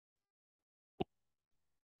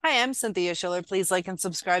Hi, I'm Cynthia Schiller. Please like and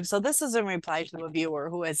subscribe. So this is in reply to a viewer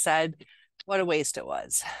who has said, what a waste it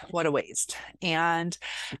was. What a waste. And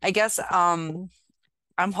I guess I'm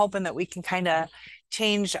hoping that we can kind of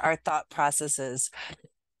change our thought processes.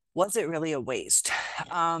 Was it really a waste?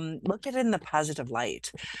 Look at it in the positive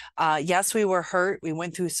light. Yes, we were hurt. We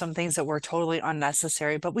went through some things that were totally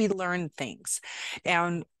unnecessary, but we learned things.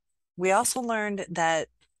 And we also learned that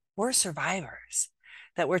we're survivors,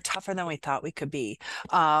 that we're tougher than we thought we could be.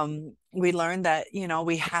 We learned that,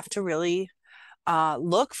 we have to really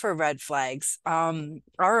look for red flags.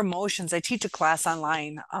 Our emotions, I teach a class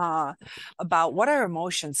online about what our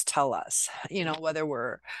emotions tell us, whether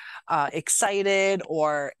we're excited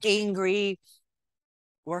or angry,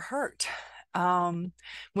 we're hurt. When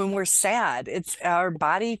we're sad, it's our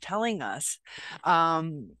body telling us,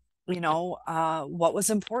 what was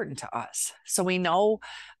important to us. So we know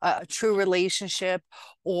a true relationship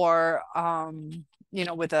or,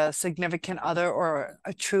 with a significant other or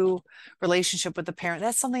a true relationship with a parent,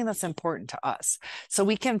 that's something that's important to us. So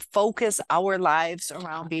we can focus our lives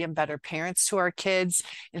around being better parents to our kids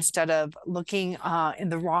instead of looking in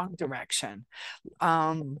the wrong direction.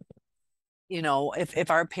 Um, if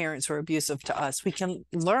our parents were abusive to us, we can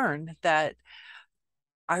learn that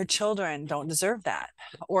our children don't deserve that.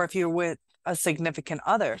 Or if you're with a significant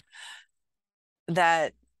other,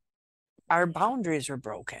 that our boundaries were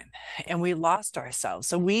broken and we lost ourselves.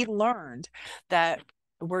 So we learned that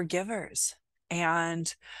we're givers.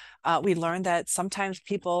 And we learned that sometimes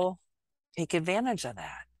people take advantage of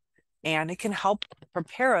that. And it can help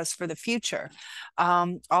prepare us for the future.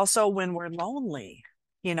 Also, when we're lonely,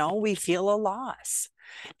 we feel a loss.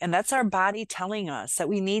 And that's our body telling us that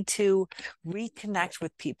we need to reconnect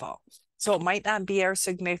with people. So it might not be our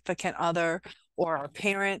significant other or our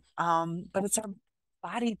parent, but it's our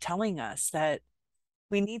body telling us that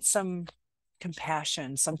we need some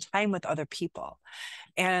compassion, some time with other people.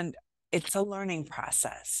 And it's a learning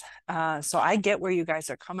process. So I get where you guys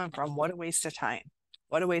are coming from. What a waste of time.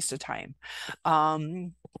 What a waste of time.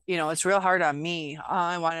 It's real hard on me.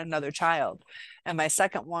 I want another child. And my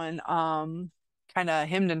second one, kind of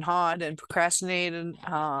hemmed and hawed and procrastinated.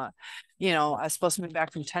 I was supposed to move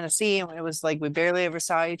back from Tennessee, and it was like we barely ever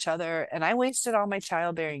saw each other. And I wasted all my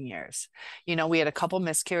childbearing years. We had a couple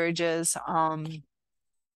miscarriages, and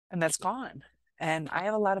that's gone. And I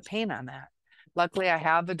have a lot of pain on that. Luckily, I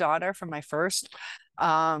have a daughter from my first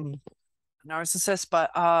um, narcissist,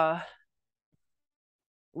 but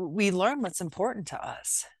we learn what's important to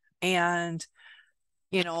us. And,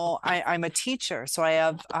 I'm a teacher, so I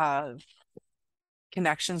have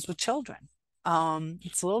connections with children.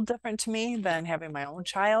 It's a little different to me than having my own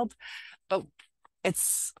child, but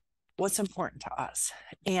it's what's important to us.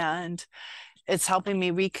 And it's helping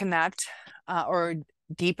me reconnect or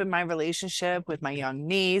deepen my relationship with my young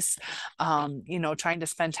niece, trying to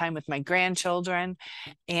spend time with my grandchildren.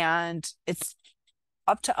 And it's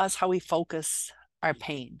up to us how we focus our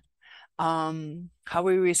pain, how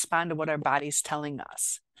we respond to what our body's telling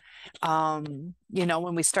us. When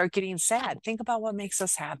we start getting sad, think about what makes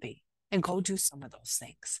us happy and go do some of those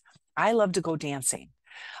things. I love to go dancing.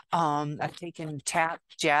 I've taken tap,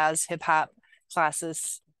 jazz, hip hop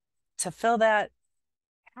classes to fill that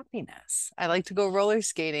happiness. I like to go roller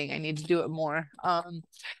skating. I need to do it more.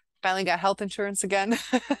 Finally got health insurance again.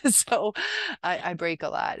 So I break a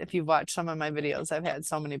lot. If you've watched some of my videos, I've had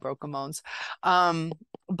so many broken bones.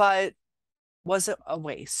 But was it a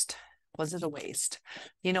waste? Was it a waste?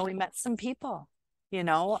 We met some people,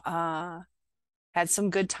 had some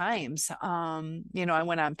good times. I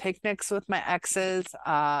went on picnics with my exes,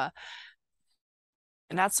 not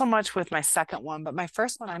so much with my second one, but my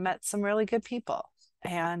first one, I met some really good people.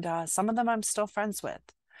 And some of them I'm still friends with.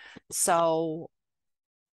 So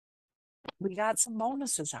we got some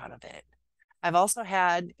bonuses out of it. I've also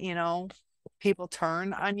had, people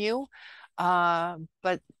turn on you,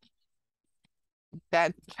 but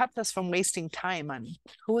that kept us from wasting time on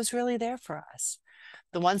who was really there for us.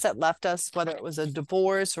 The ones that left us, whether it was a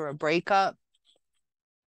divorce or a breakup,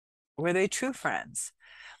 were they true friends?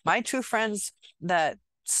 My true friends that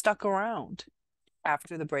stuck around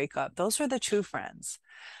after the breakup, those were the true friends.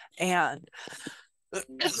 And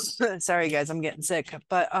sorry guys, I'm getting sick,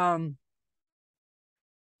 but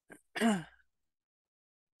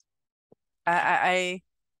I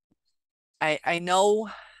I know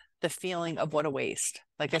the feeling of what a waste.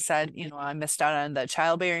 Like I said, I missed out on the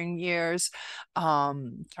childbearing years,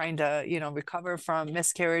 trying to, recover from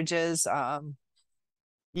miscarriages.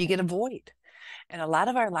 You get a void. And a lot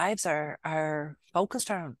of our lives are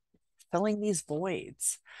focused on filling these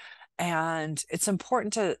voids. And it's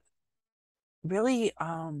important to really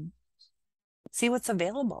See what's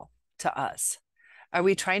available to us. Are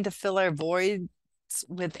we trying to fill our voids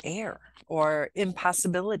with air or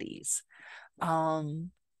impossibilities?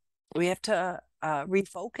 We have to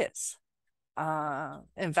refocus,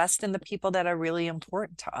 invest in the people that are really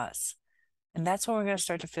important to us. And that's when we're going to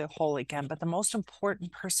start to feel whole again. But the most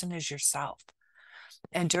important person is yourself.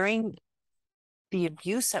 And during the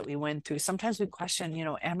abuse that we went through, sometimes we question,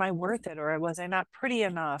 am I worth it? Or was I not pretty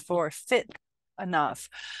enough or fit enough?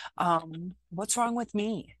 What's wrong with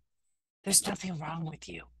me? There's nothing wrong with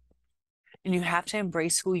you. And you have to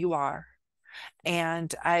embrace who you are.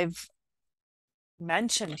 And I've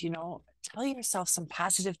mentioned, tell yourself some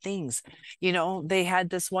positive things. They had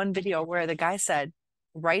this one video where the guy said,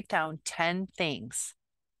 write down 10 things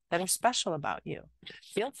that are special about you.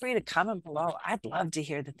 Feel free to comment below. I'd love to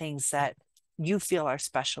hear the things that you feel are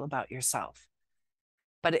special about yourself.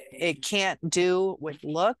 But it can't do with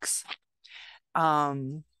looks.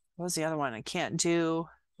 What was the other one? It can't do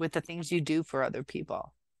with the things you do for other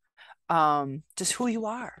people. Just who you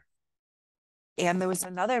are. And there was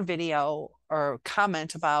another video or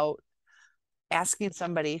comment about asking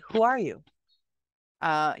somebody, who are you?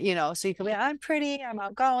 So you can be, I'm pretty, I'm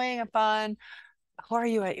outgoing, I'm fun. Who are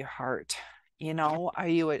you at your heart? Are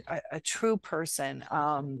you a true person,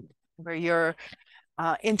 where you're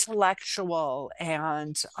intellectual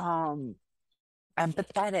and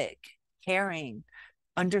empathetic, caring,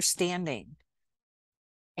 understanding?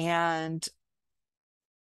 And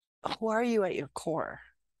who are you at your core?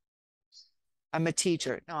 I'm a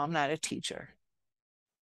teacher. No, I'm not a teacher.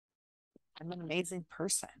 I'm an amazing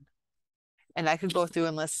person. And I could go through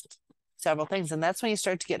and list several things. And that's when you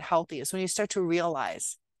start to get healthy, is when you start to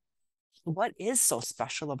realize what is so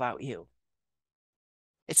special about you.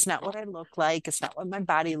 It's not what I look like. It's not what my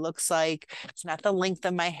body looks like. It's not the length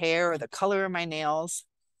of my hair or the color of my nails.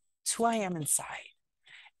 It's who I am inside.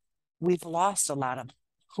 We've lost a lot of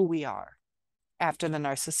who we are after the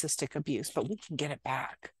narcissistic abuse, but we can get it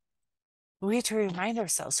back. We have to remind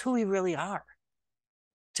ourselves who we really are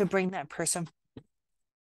to bring that person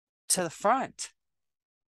to the front.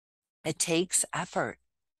 It takes effort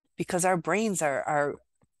because our brains are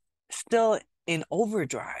still in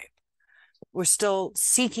overdrive. We're still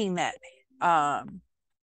seeking that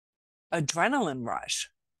adrenaline rush,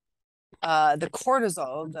 the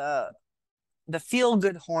cortisol, the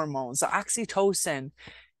feel-good hormones, the oxytocin,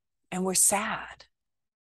 and we're sad.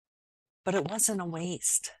 But it wasn't a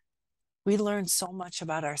waste. We learned so much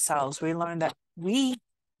about ourselves. We learned that we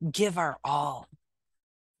give our all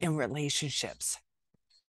in relationships.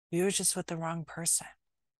 We were just with the wrong person.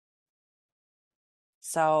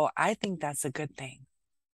 So I think that's a good thing.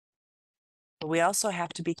 But we also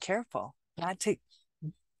have to be careful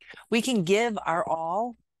we can give our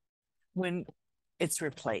all when it's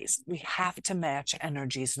replaced. We have to match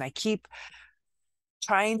energies. And I keep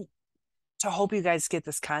trying to hope you guys get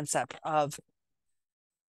this concept of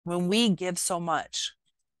when we give so much,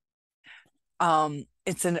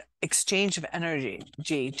 it's an exchange of energy.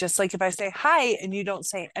 Just like if I say hi and you don't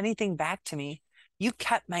say anything back to me, you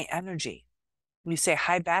kept my energy. When you say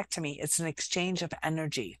hi back to me, it's an exchange of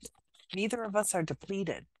energy. Neither of us are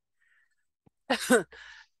depleted.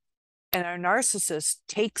 And our narcissist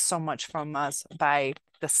takes so much from us by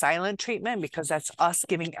the silent treatment, because that's us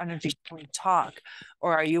giving energy when we talk.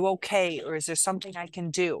 Or are you okay? Or is there something I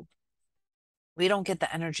can do? We don't get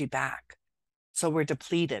the energy back. So we're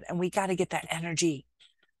depleted, and we got to get that energy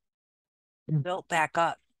built back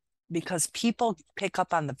up, because people pick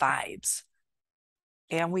up on the vibes,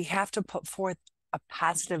 and we have to put forth a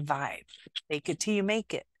positive vibe. Fake it till you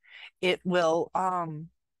make it. It will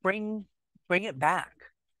bring it back.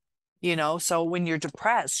 So when you're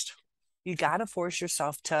depressed, you got to force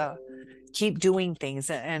yourself to keep doing things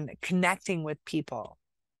and connecting with people,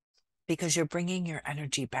 because you're bringing your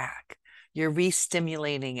energy back. You're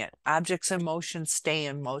re-stimulating it. Objects in motion stay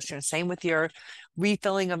in motion. Same with your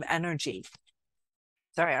refilling of energy.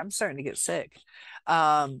 Sorry, I'm starting to get sick.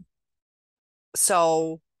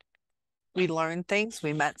 So we learned things.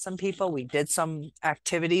 We met some people. We did some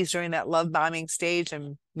activities during that love bombing stage,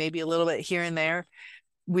 and maybe a little bit here and there.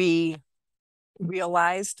 We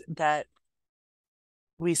realized that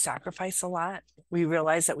we sacrifice a lot. We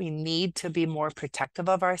realize that we need to be more protective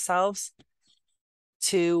of ourselves,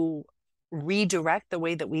 to redirect the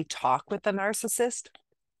way that we talk with the narcissist,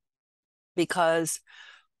 because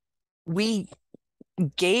we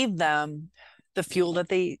gave them the fuel that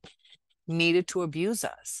they needed to abuse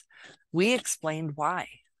us. We explained why.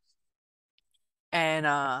 And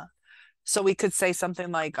so we could say something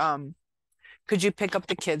like, could you pick up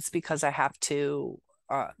the kids because I have to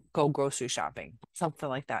go grocery shopping, something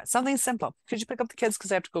like that. Something simple. Could you pick up the kids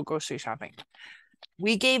because I have to go grocery shopping?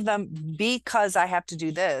 We gave them because I have to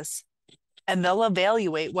do this, and they'll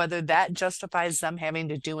evaluate whether that justifies them having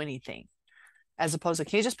to do anything, as opposed to,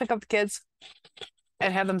 can you just pick up the kids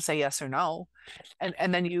and have them say yes or no?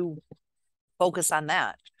 And then you focus on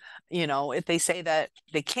that. If they say that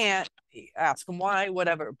they can't, ask them why,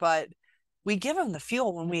 whatever. But we give them the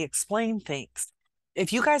fuel when we explain things.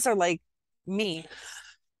 If you guys are like me,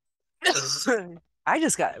 I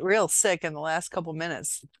just got real sick in the last couple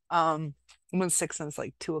minutes. I've been sick since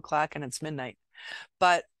like 2 o'clock and it's midnight.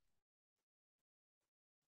 But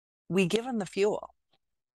we give them the fuel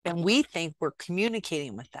and we think we're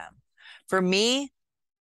communicating with them. For me,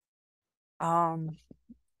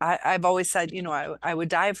 I've always said, I would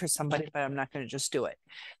die for somebody, but I'm not going to just do it.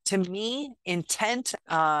 To me, intent,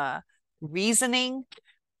 reasoning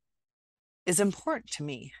is important to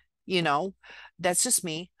me. That's just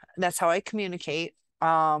me. That's how I communicate.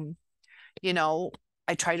 I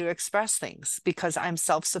try to express things because I'm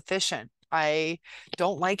self-sufficient. I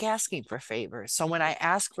don't like asking for favors. So when I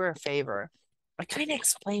ask for a favor, I kind of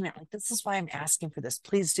explain it like, this is why I'm asking for this.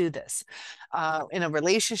 Please do this. In a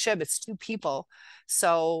relationship, it's two people.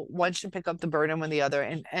 So one should pick up the burden with the other.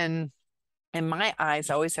 And in my eyes,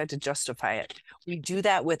 I always had to justify it. We do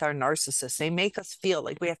that with our narcissists. They make us feel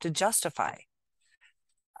like we have to justify.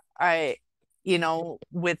 With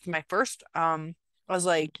my first, I was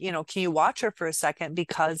like, can you watch her for a second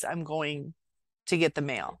because I'm going to get the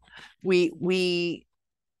mail. We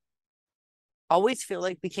always feel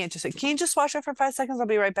like we can't just say, can you just watch her for 5 seconds? I'll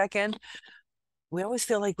be right back in. We always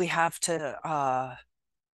feel like we have to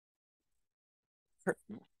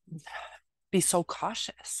be so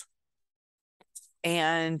cautious.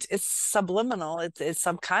 And it's subliminal, it's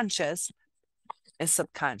subconscious. It's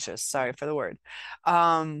subconscious. Sorry for the word.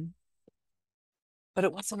 But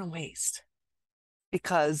it wasn't a waste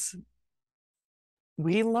because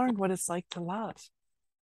we learned what it's like to love.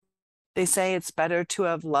 They say it's better to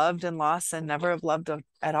have loved and lost than never have loved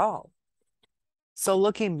at all. So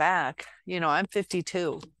looking back, I'm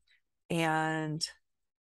 52 and,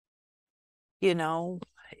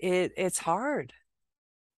 it's hard,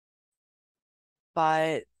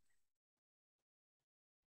 but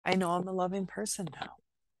I know I'm a loving person now.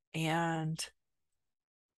 And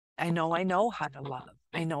I know how to love.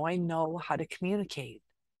 I know how to communicate.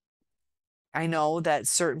 I know that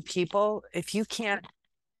certain people, if you can't,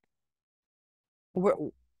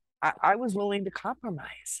 I was willing to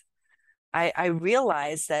compromise. I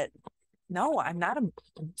realized that no, I'm not a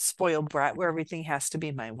spoiled brat where everything has to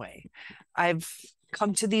be my way. I've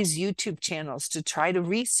come to these YouTube channels to try to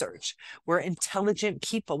research. We're intelligent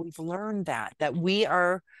people. We've learned that we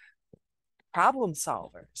are problem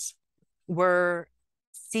solvers. We're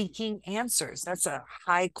seeking answers. That's a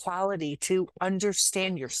high quality to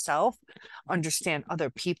understand yourself, understand other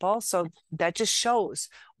people. So that just shows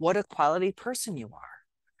what a quality person you are,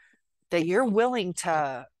 that you're willing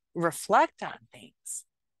to reflect on things.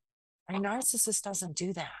 A narcissist doesn't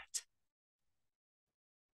do that.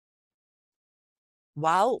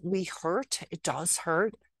 While we hurt, it does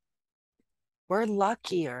hurt. We're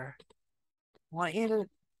luckier. I want you to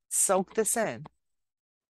soak this in.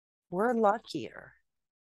 We're luckier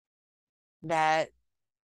that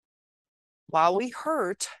while we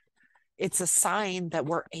hurt, it's a sign that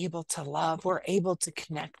we're able to love, we're able to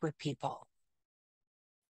connect with people.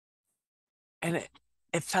 And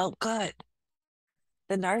it felt good.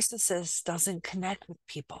 The narcissist doesn't connect with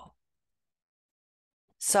people.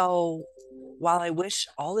 So while I wish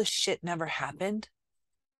all this shit never happened,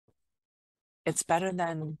 it's better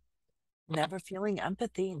than never feeling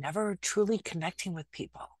empathy, never truly connecting with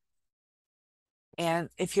people. And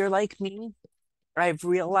if you're like me, I've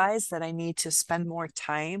realized that I need to spend more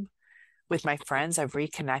time with my friends. I've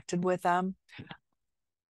reconnected with them.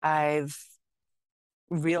 I've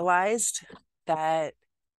realized that,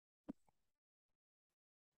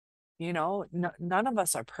 none of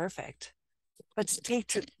us are perfect, but to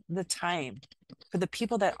take the time for the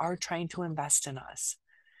people that are trying to invest in us.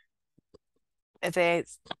 If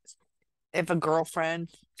a girlfriend,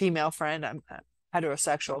 female friend, I'm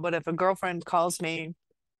heterosexual, but if a girlfriend calls me,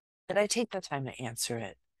 that I take the time to answer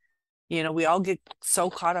it. We all get so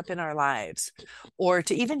caught up in our lives, or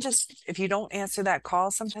to even just, if you don't answer that call,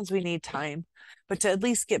 sometimes we need time, but to at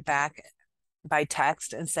least get back by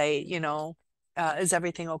text and say, is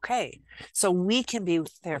everything okay? So we can be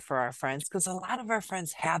there for our friends, because a lot of our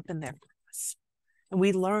friends have been there for us and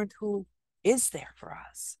we learned who is there for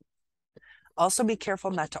us. Also be careful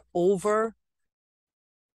not to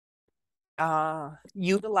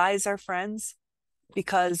utilize our friends,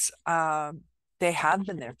 because They have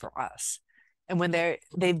been there for us. And when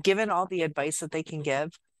they've given all the advice that they can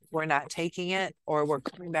give, we're not taking it, or we're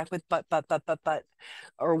coming back with but,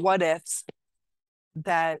 or what ifs,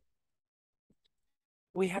 that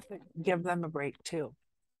we have to give them a break too.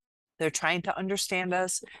 They're trying to understand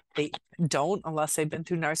us. They don't unless they've been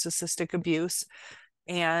through narcissistic abuse.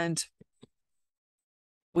 And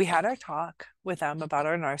we had our talk with them about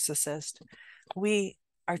our narcissist. We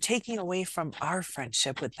are taking away from our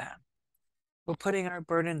friendship with them. We're putting our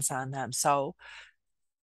burdens on them. So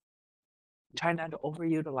try not to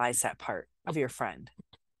overutilize that part of your friend.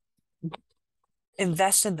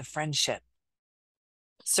 Invest in the friendship.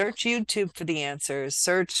 Search YouTube for the answers.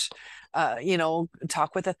 Search,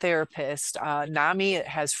 talk with a therapist. NAMI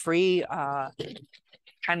has free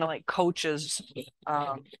kind of like coaches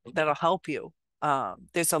that'll help you.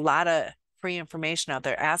 There's a lot of free information out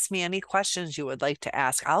there. Ask me any questions you would like to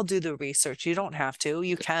ask. I'll do the research. You don't have to.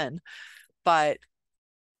 You can. But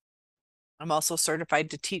I'm also certified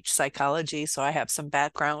to teach psychology, so I have some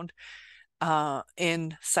background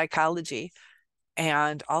in psychology,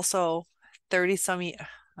 and also 30 some,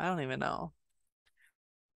 I don't even know,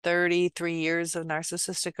 33 years of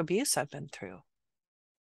narcissistic abuse I've been through,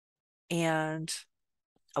 and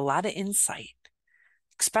a lot of insight,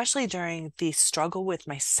 especially during the struggle with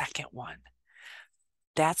my second one.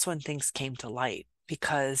 That's when things came to light,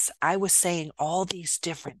 because I was saying all these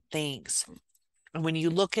different things. And when you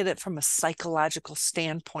look at it from a psychological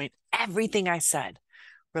standpoint, everything I said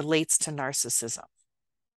relates to narcissism.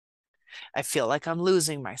 I feel like I'm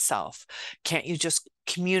losing myself. Can't you just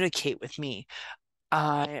communicate with me?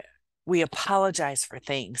 We apologize for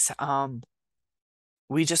things.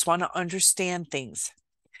 We just want to understand things.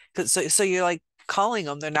 So you're like calling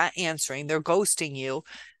them, they're not answering, they're ghosting you,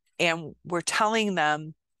 and we're telling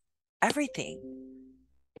them everything.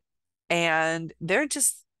 And they're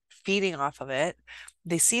just feeding off of it.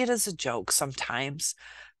 They see it as a joke sometimes.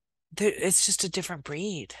 It's just a different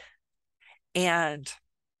breed. And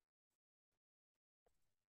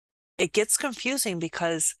it gets confusing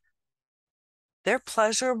because they're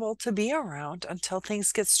pleasurable to be around until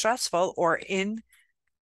things get stressful, or in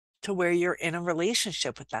to where you're in a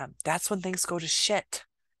relationship with them. That's when things go to shit.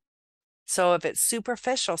 So if it's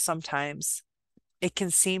superficial, sometimes it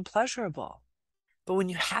can seem pleasurable, but when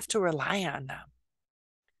you have to rely on them,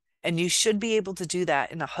 and you should be able to do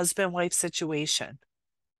that in a husband-wife situation,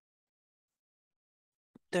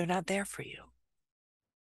 they're not there for you.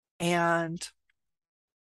 And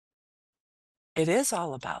it is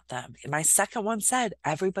all about them. My second one said,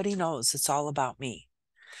 everybody knows it's all about me.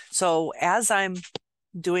 So as I'm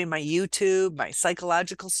doing my YouTube, my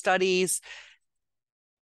psychological studies,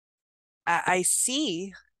 I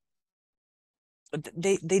see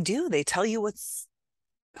they tell you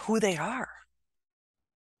who they are.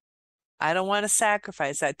 I don't want to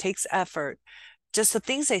sacrifice. That takes effort. Just the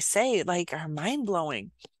things they say, like, are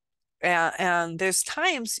mind-blowing. And there's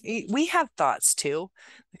times we have thoughts too,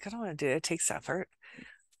 like, I don't want to do it. It takes effort.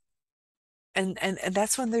 And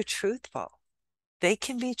that's when they're truthful. They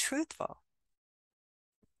can be truthful.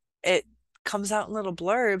 It comes out in little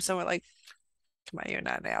blurbs, and we're like, come on, you're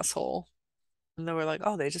not an asshole. And then we're like,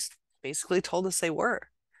 oh, they just basically told us they were.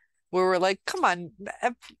 Where we're like, come on,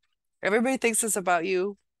 everybody thinks this about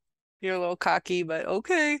you. You're a little cocky, but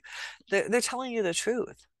okay. They're telling you the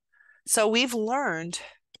truth. So we've learned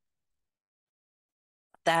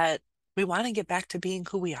that we want to get back to being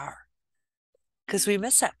who we are, because we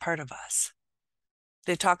miss that part of us.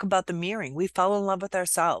 They talk about the mirroring. We fell in love with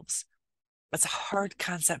ourselves. It's a hard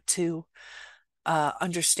concept to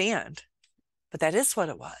understand, but that is what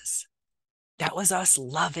it was. That was us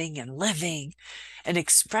loving and living and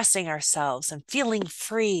expressing ourselves and feeling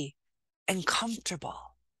free and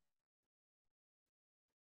comfortable.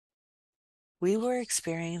 We were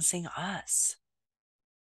experiencing us.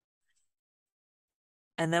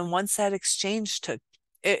 And then once that exchange took,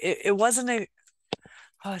 it wasn't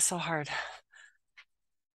it's so hard.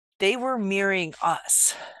 They were mirroring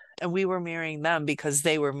us, and we were mirroring them because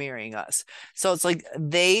they were mirroring us. So it's like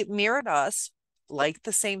they mirrored us, like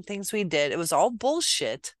the same things we did. It was all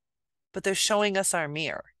bullshit, but they're showing us our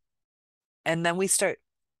mirror. And then we start,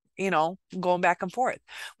 going back and forth.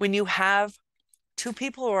 When you have two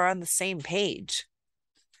people who are on the same page,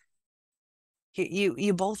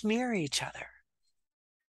 you both mirror each other,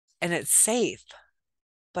 and it's safe.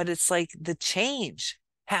 But it's like the change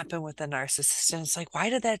happened with the narcissist, and it's like, why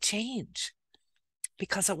did that change?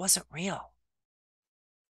 Because it wasn't real.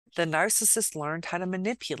 The narcissist learned how to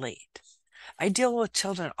manipulate. I deal with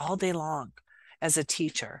children all day long as a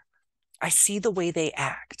teacher. I see the way they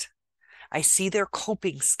act. I see their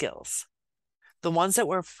coping skills. The ones that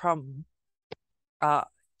were from uh,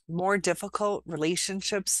 more difficult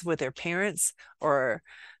relationships with their parents or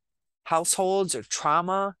households or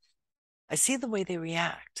trauma, I see the way they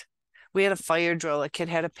react. We had a fire drill, a kid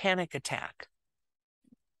had a panic attack.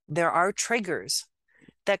 There are triggers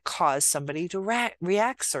that cause somebody to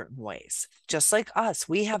react certain ways. Just like us,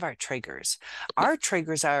 we have our triggers. Our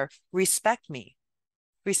triggers are respect me,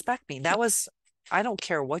 respect me. That was, I don't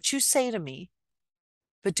care what you say to me,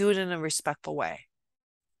 but do it in a respectful way.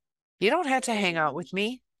 You don't have to hang out with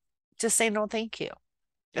me. Just say no, thank you.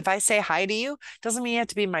 If I say hi to you, doesn't mean you have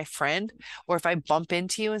to be my friend. Or if I bump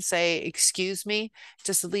into you and say, excuse me,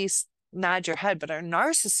 just at least nod your head. But our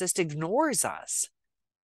narcissist ignores us.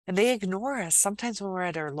 And they ignore us sometimes when we're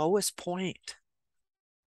at our lowest point.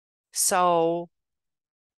 So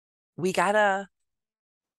we gotta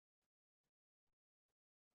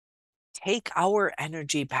take our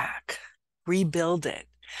energy back, rebuild it.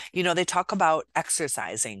 You know, they talk about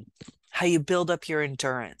exercising, how you build up your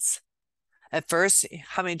endurance. At first,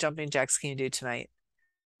 how many jumping jacks can you do tonight?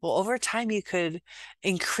 Well, over time, you could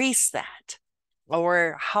increase that.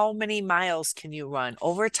 Or how many miles can you run?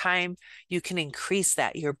 Over time, you can increase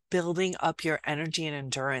that. You're building up your energy and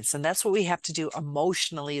endurance. And that's what we have to do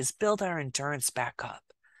emotionally is build our endurance back up.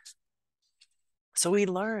 So we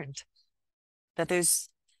learned that there's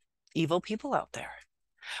evil people out there.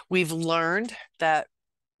 We've learned that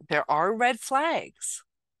there are red flags.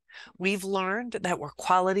 We've learned that we're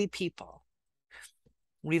quality people.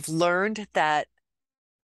 We've learned that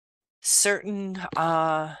certain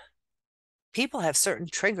people have certain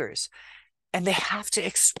triggers and they have to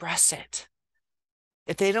express it.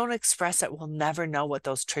 If they don't express it, we'll never know what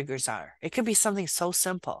those triggers are. It could be something so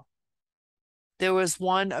simple. There was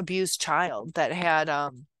one abused child that had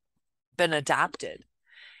been adopted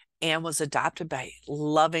and was adopted by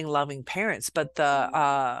loving, loving parents, but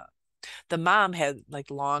the mom had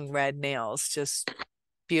like long red nails, just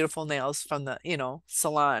beautiful nails from the,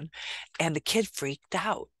 salon, and the kid freaked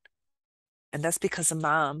out. And that's because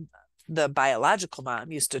the biological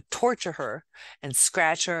mom used to torture her and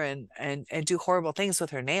scratch her and do horrible things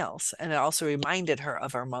with her nails. And it also reminded her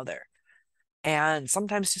of her mother. And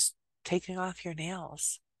sometimes just taking off your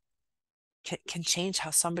nails can change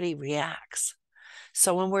how somebody reacts.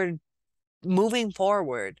 So when we're moving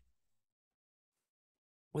forward,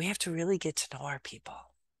 we have to really get to know our people.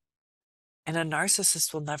 And a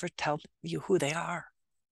narcissist will never tell you who they are.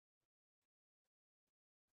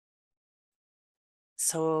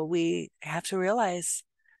 So we have to realize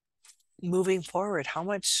moving forward how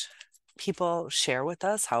much people share with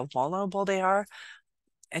us, how vulnerable they are,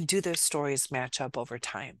 and do their stories match up over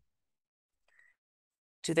time?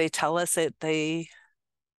 Do they tell us that they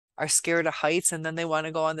are scared of heights and then they want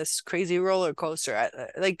to go on this crazy roller coaster?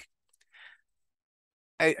 Like,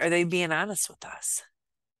 are they being honest with us?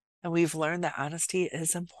 And we've learned that honesty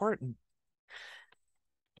is important.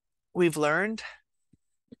 We've learned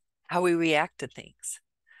how we react to things.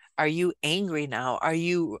 Are you angry now? Are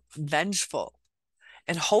you vengeful?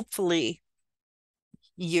 And hopefully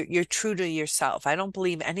you're true to yourself. I don't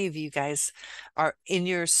believe any of you guys are in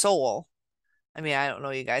your soul. I mean, I don't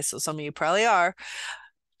know you guys, so some of you probably are.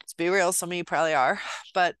 Let's be real, some of you probably are.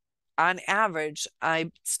 But on average,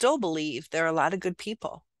 I still believe there are a lot of good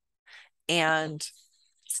people. And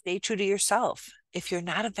stay true to yourself. If you're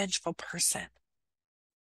not a vengeful person,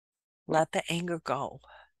 let the anger go.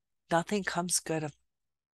 Nothing comes good of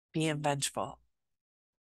being vengeful.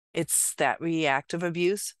 It's that reactive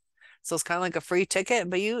abuse. So it's kind of like a free ticket,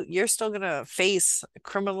 but you're still gonna face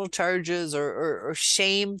criminal charges or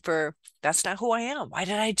shame for that's not who I am. Why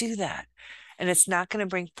did I do that? And it's not gonna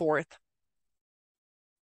bring forth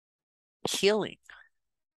healing.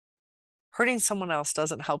 Hurting someone else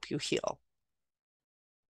doesn't help you heal.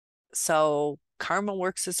 So karma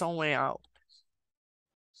works its own way out.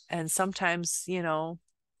 And sometimes,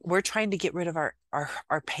 we're trying to get rid of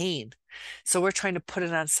our pain. So we're trying to put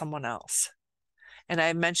it on someone else. And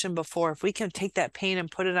I mentioned before, if we can take that pain and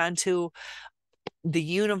put it onto the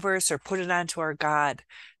universe or put it onto our God,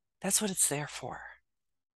 that's what it's there for.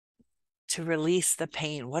 To release the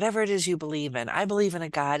pain, whatever it is you believe in. I believe in a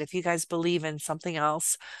God. If you guys believe in something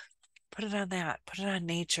else, put it on that. Put it on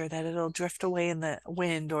nature, that it'll drift away in the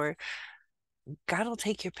wind, or God will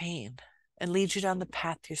take your pain and lead you down the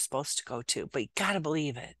path you're supposed to go to. But you got to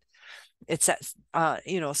believe it. It's that,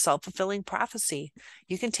 self-fulfilling prophecy.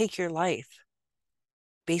 You can take your life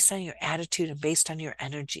based on your attitude and based on your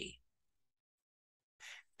energy.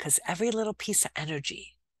 Because every little piece of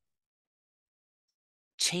energy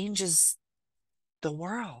changes the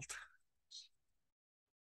world.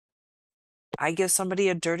 I give somebody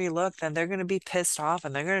a dirty look, then they're going to be pissed off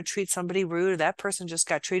and they're going to treat somebody rude. That person just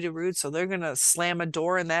got treated rude, so they're going to slam a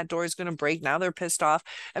door and that door is going to break. Now they're pissed off.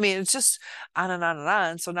 I mean, it's just on and on and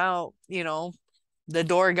on. So now, the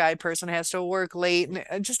door guy person has to work late and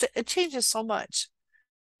it changes so much.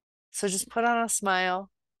 So just put on a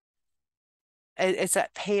smile. It's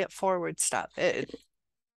that pay it forward stuff. It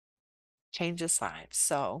changes lives.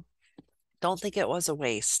 So don't think it was a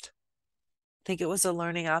waste. Think it was a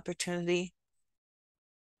learning opportunity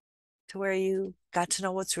to where you got to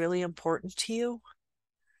know what's really important to you,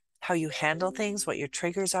 how you handle things, what your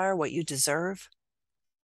triggers are, what you deserve,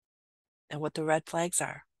 and what the red flags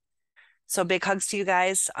are. So big hugs to you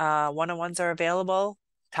guys. One-on-ones are available.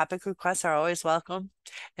 Topic requests are always welcome.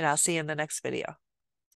 And I'll see you in the next video.